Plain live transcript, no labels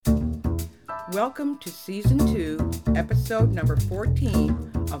Welcome to Season 2, Episode number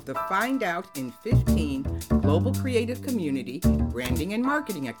 14 of the Find Out in 15 Global Creative Community Branding and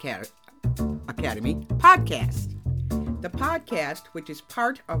Marketing Academy podcast. The podcast, which is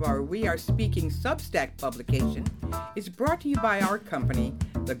part of our We Are Speaking Substack publication, is brought to you by our company,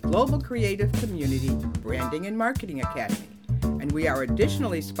 the Global Creative Community Branding and Marketing Academy, and we are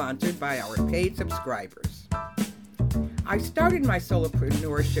additionally sponsored by our paid subscribers. I started my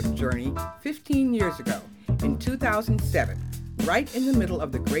solopreneurship journey 15 years ago, in 2007, right in the middle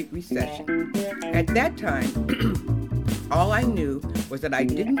of the Great Recession. At that time, all I knew was that I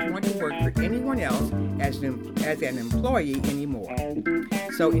didn't want to work for anyone else as an employee anymore.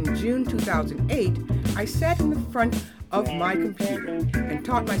 So in June 2008, I sat in the front of my computer and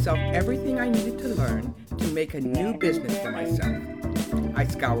taught myself everything I needed to learn to make a new business for myself. I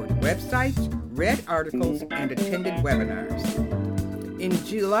scoured websites, read articles, and attended webinars. In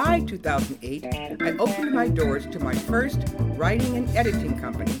July 2008, I opened my doors to my first writing and editing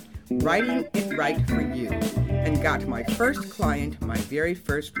company, Writing It Right for You, and got my first client my very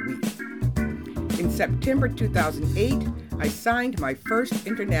first week. In September 2008, I signed my first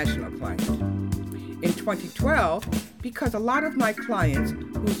international client. In 2012, because a lot of my clients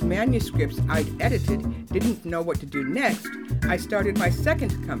whose manuscripts I'd edited didn't know what to do next, I started my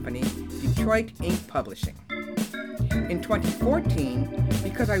second company, Detroit Ink Publishing. In 2014,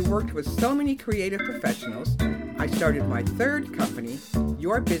 because I worked with so many creative professionals, I started my third company,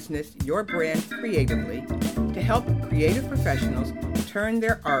 Your Business, Your Brand Creatively, to help creative professionals turn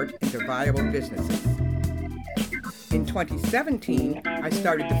their art into viable businesses. In 2017, I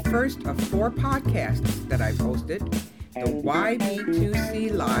started the first of 4 podcasts that I've hosted, the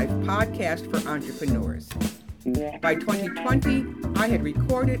YB2C Live podcast for entrepreneurs. By 2020, I had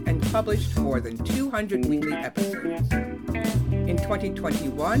recorded and published more than 200 weekly episodes. In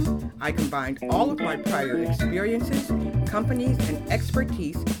 2021, I combined all of my prior experiences, companies, and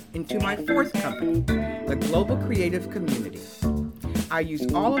expertise into my fourth company, the Global Creative Community. I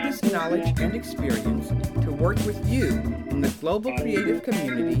use all of this knowledge and experience to work with you in the Global Creative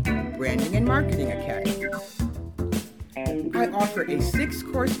Community Branding and Marketing Academy. I offer a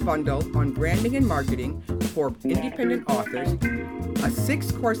 6-course bundle on branding and marketing for independent authors, a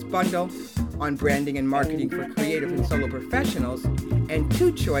 6-course bundle on branding and marketing for creative and solo professionals, and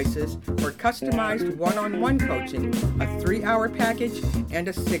 2 choices for customized one-on-one coaching, a 3-hour package and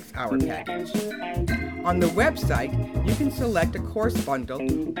a 6-hour package. On the website, you can select a course bundle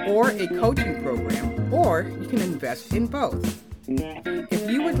or a coaching program, or you can invest in both. If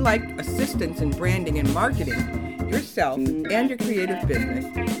you would like assistance in branding and marketing yourself and your creative business,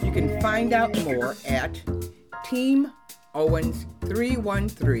 you can find out more at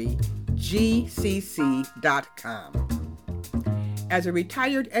teamowens313gcc.com. As a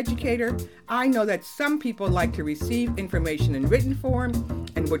retired educator, I know that some people like to receive information in written form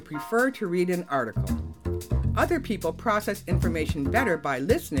and would prefer to read an article. Other people process information better by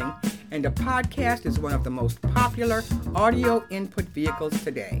listening, and a podcast is one of the most popular audio input vehicles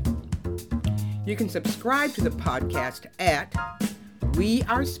today. You can subscribe to the podcast at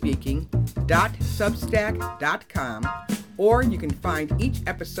wearespeaking.substack.com, or you can find each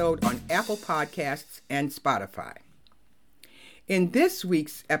episode on Apple Podcasts and Spotify. In this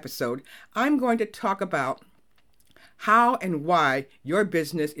week's episode, I'm going to talk about how and why your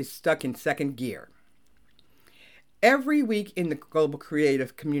business is stuck in second gear. Every week in the Global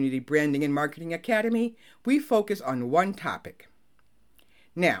Creative Community Branding and Marketing Academy, we focus on one topic.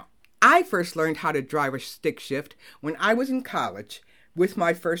 Now, I first learned how to drive a stick shift when I was in college with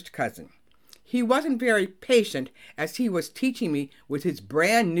my first cousin. He wasn't very patient as he was teaching me with his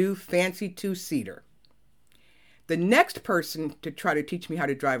brand new fancy 2-seater. The next person to try to teach me how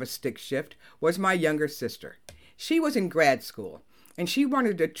to drive a stick shift was my younger sister. She was in grad school, and she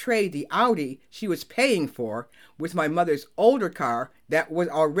wanted to trade the Audi she was paying for with my mother's older car that was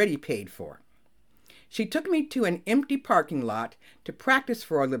already paid for. She took me to an empty parking lot to practice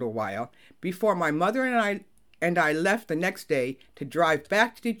for a little while before my mother and I left the next day to drive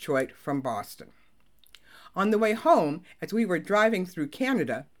back to Detroit from Boston. On the way home, as we were driving through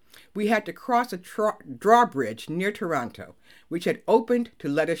Canada, we had to cross a drawbridge near Toronto, which had opened to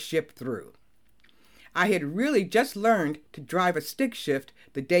let us ship through. I had really just learned to drive a stick shift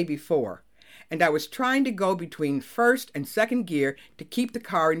the day before, and I was trying to go between first and second gear to keep the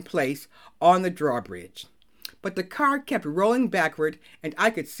car in place on the drawbridge. But the car kept rolling backward, and I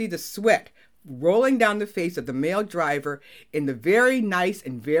could see the sweat rolling down the face of the male driver in the very nice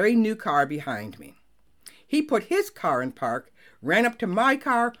and very new car behind me. He put his car in park, ran up to my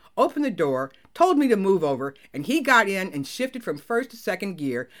car, opened the door, told me to move over, and he got in and shifted from first to second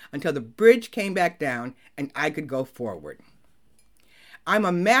gear until the bridge came back down and I could go forward. I'm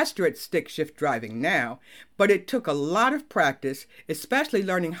a master at stick shift driving now, but it took a lot of practice, especially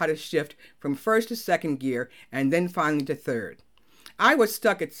learning how to shift from first to second gear and then finally to third. I was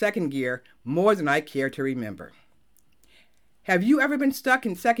stuck at second gear more than I care to remember. Have you ever been stuck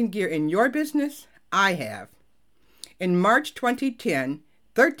in second gear in your business? I have. In March 2010,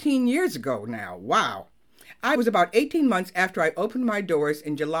 13 years ago now, wow. I was about 18 months after I opened my doors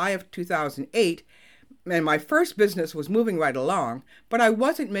in July of 2008, and my first business was moving right along, but I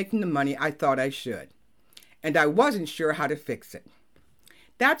wasn't making the money I thought I should, and I wasn't sure how to fix it.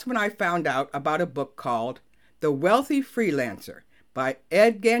 That's when I found out about a book called The Wealthy Freelancer by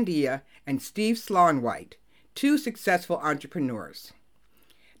Ed Gandia and Steve Slaunwhite, two successful entrepreneurs.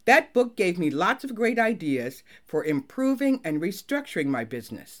 That book gave me lots of great ideas for improving and restructuring my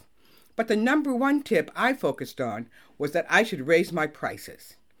business. But the number one tip I focused on was that I should raise my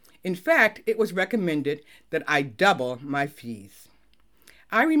prices. In fact, it was recommended that I double my fees.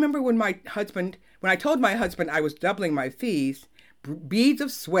 I remember when I told my husband I was doubling my fees, beads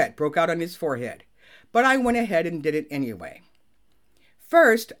of sweat broke out on his forehead. But I went ahead and did it anyway.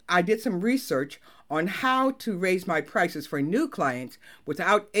 First, I did some research on how to raise my prices for new clients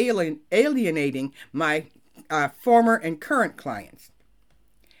without alienating my former and current clients.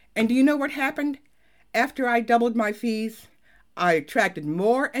 And do you know what happened? After I doubled my fees, I attracted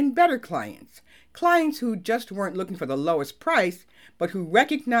more and better clients who just weren't looking for the lowest price, but who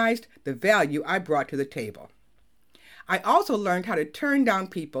recognized the value I brought to the table. I also learned how to turn down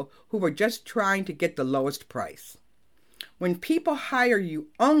people who were just trying to get the lowest price. When people hire you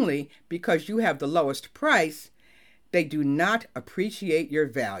only because you have the lowest price, they do not appreciate your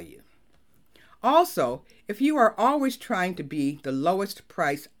value. Also, if you are always trying to be the lowest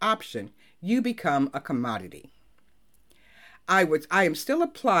price option, you become a commodity. I am still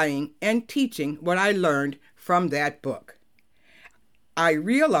applying and teaching what I learned from that book. I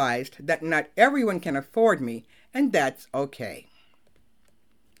realized that not everyone can afford me, and that's okay.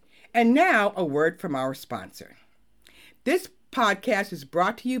 And now a word from our sponsor. This podcast is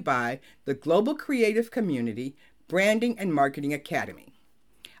brought to you by the Global Creative Community Branding and Marketing Academy.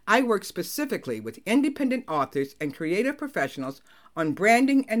 I work specifically with independent authors and creative professionals on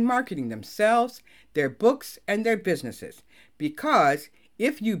branding and marketing themselves, their books, and their businesses, because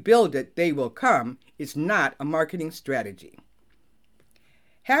if you build it, they will come is not a marketing strategy.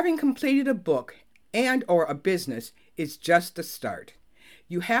 Having completed a book and or a business is just the start.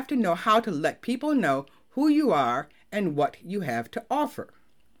 You have to know how to let people know who you are and what you have to offer.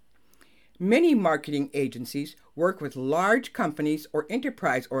 Many marketing agencies work with large companies or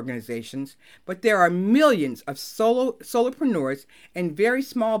enterprise organizations, but there are millions of solopreneurs and very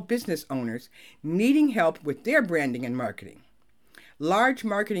small business owners needing help with their branding and marketing. Large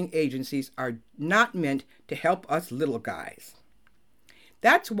marketing agencies are not meant to help us little guys.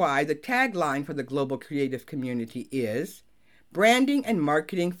 That's why the tagline for the Global Creative Community is Branding and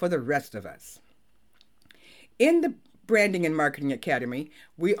Marketing for the Rest of Us. In the Branding and Marketing Academy,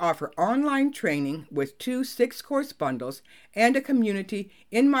 we offer online training with 2 6-course bundles and a community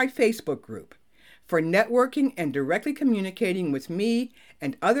in my Facebook group for networking and directly communicating with me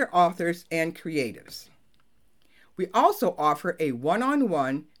and other authors and creatives. We also offer a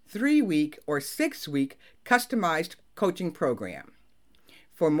one-on-one 3-week or 6-week customized coaching program.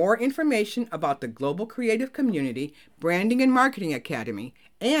 For more information about the Global Creative Community Branding and Marketing Academy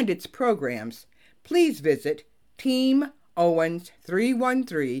and its programs, please visit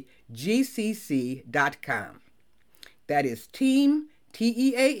TeamOwens313GCC.com. That is Team,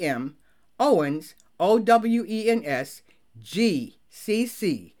 T-E-A-M, Owens, O-W-E-N-S, G-C-C.com.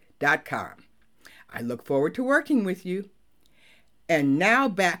 I look forward to working with you. And now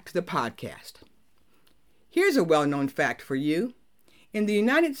back to the podcast. Here's a well-known fact for you. In the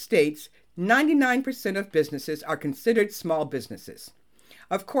United States, 99% of businesses are considered small businesses.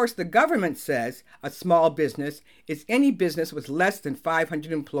 Of course, the government says a small business is any business with less than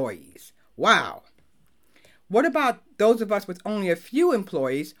 500 employees. Wow! What about those of us with only a few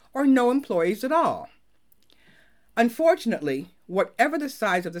employees or no employees at all? Unfortunately, whatever the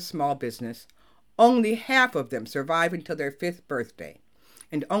size of the small business, only half of them survive until their 5th birthday,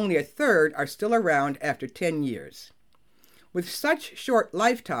 and only a third are still around after 10 years. With such short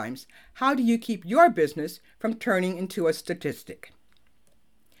lifetimes, how do you keep your business from turning into a statistic?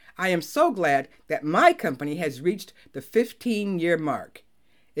 I am so glad that my company has reached the 15-year mark.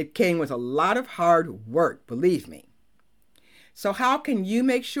 It came with a lot of hard work, believe me. So how can you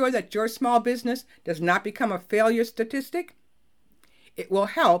make sure that your small business does not become a failure statistic? It will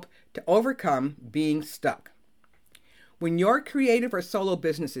help to overcome being stuck. When your creative or solo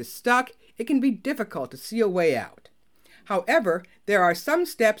business is stuck, it can be difficult to see a way out. However, there are some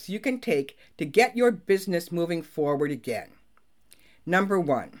steps you can take to get your business moving forward again. Number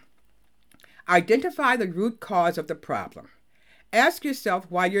 1, identify the root cause of the problem. Ask yourself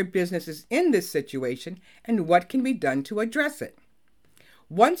why your business is in this situation and what can be done to address it.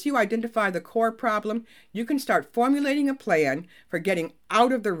 Once you identify the core problem, you can start formulating a plan for getting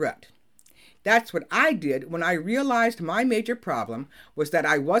out of the rut. That's what I did when I realized my major problem was that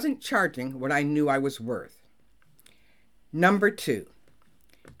I wasn't charging what I knew I was worth. Number 2,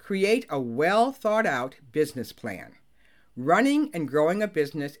 create a well-thought-out business plan. Running and growing a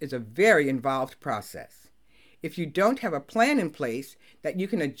business is a very involved process. If you don't have a plan in place that you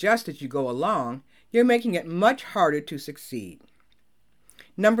can adjust as you go along, you're making it much harder to succeed.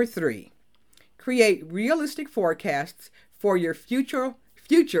 Number 3, create realistic forecasts for your future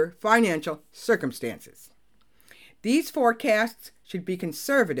financial circumstances. These forecasts should be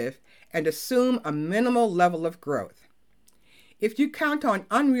conservative and assume a minimal level of growth. If you count on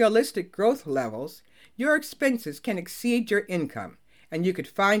unrealistic growth levels, your expenses can exceed your income, and you could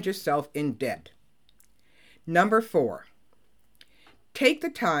find yourself in debt. Number 4, take the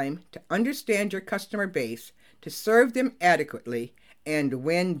time to understand your customer base to serve them adequately and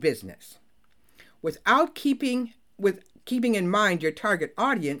win business. Without keeping in mind your target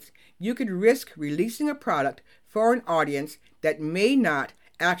audience, you could risk releasing a product for an audience that may not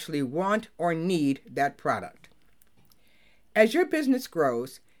actually want or need that product. As your business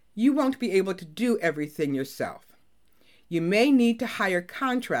grows, you won't be able to do everything yourself. You may need to hire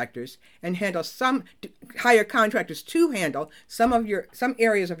contractors to handle some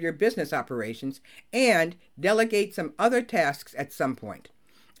areas of your business operations and delegate some other tasks at some point,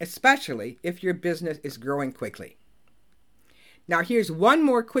 especially if your business is growing quickly. Now here's one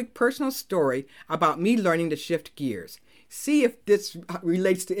more quick personal story about me learning to shift gears. See if this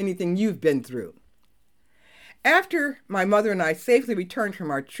relates to anything you've been through. After my mother and I safely returned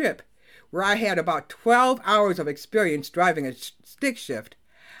from our trip, where I had about 12 hours of experience driving a stick shift,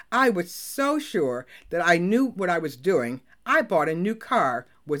 I was so sure that I knew what I was doing, I bought a new car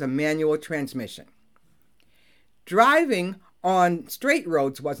with a manual transmission. Driving on straight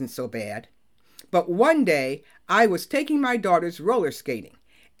roads wasn't so bad, but one day I was taking my daughters roller skating,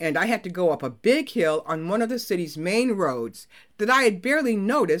 and I had to go up a big hill on one of the city's main roads that I had barely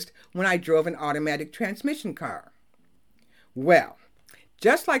noticed when I drove an automatic transmission car. Well,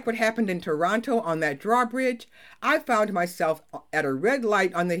 just like what happened in Toronto on that drawbridge, I found myself at a red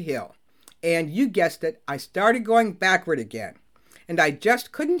light on the hill. And you guessed it, I started going backward again. And I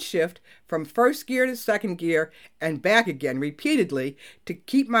just couldn't shift from first gear to second gear and back again repeatedly to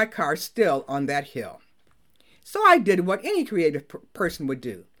keep my car still on that hill. So I did what any creative person would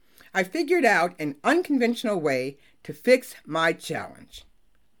do. I figured out an unconventional way to fix my challenge.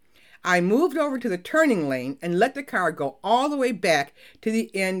 I moved over to the turning lane and let the car go all the way back to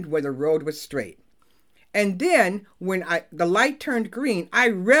the end where the road was straight. And then, when the light turned green, I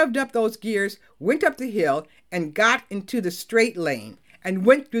revved up those gears, went up the hill, and got into the straight lane, and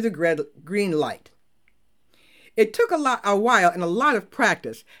went through the green light. It took a while and a lot of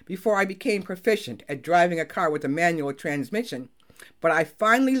practice before I became proficient at driving a car with a manual transmission, but I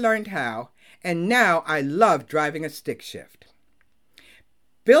finally learned how, and now I love driving a stick shift.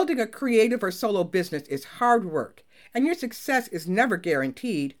 Building a creative or solo business is hard work, and your success is never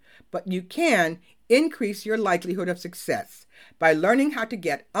guaranteed, but you can increase your likelihood of success by learning how to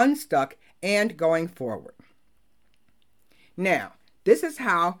get unstuck and going forward. Now, this is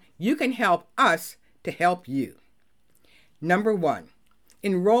how you can help us to help you. Number 1,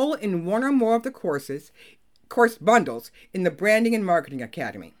 enroll in one or more of the course bundles in the Branding and Marketing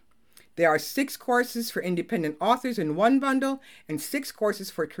Academy. There are 6 courses for independent authors in one bundle and 6 courses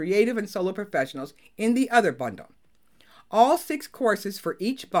for creative and solo professionals in the other bundle. All 6 courses for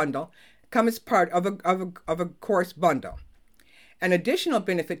each bundle come as part of a course bundle. An additional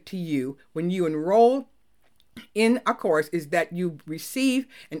benefit to you when you enroll in a course is that you receive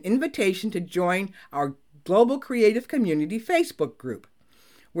an invitation to join our Global Creative Community Facebook group,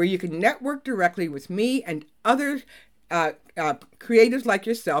 where you can network directly with me and other creatives like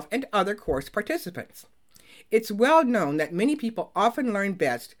yourself and other course participants. It's well known that many people often learn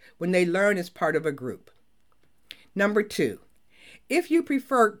best when they learn as part of a group. Number 2, if you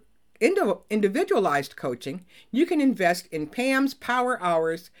prefer individualized coaching, you can invest in Pam's Power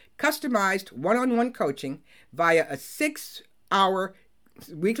Hours customized one-on-one coaching via a 6-hour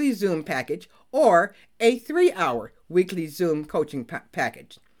weekly Zoom package or a 3-hour weekly Zoom coaching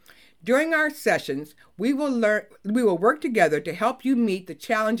package. During our sessions, we will work together to help you meet the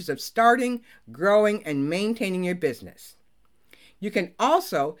challenges of starting, growing, and maintaining your business. You can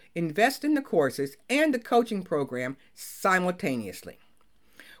also invest in the courses and the coaching program simultaneously.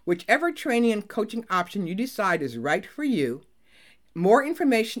 Whichever training and coaching option you decide is right for you, more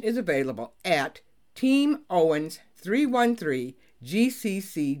information is available at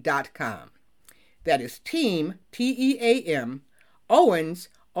teamowens313gcc.com. That is team, T-E-A-M, Owens,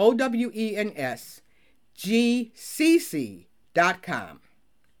 O-W-E-N-S, gcc.com.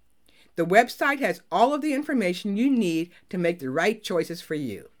 The website has all of the information you need to make the right choices for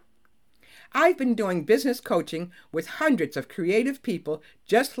you. I've been doing business coaching with hundreds of creative people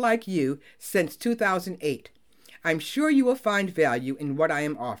just like you since 2008. I'm sure you will find value in what I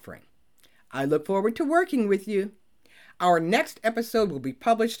am offering. I look forward to working with you. Our next episode will be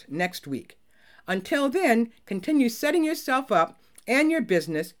published next week. Until then, continue setting yourself up and your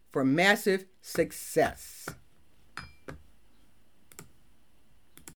business for massive success.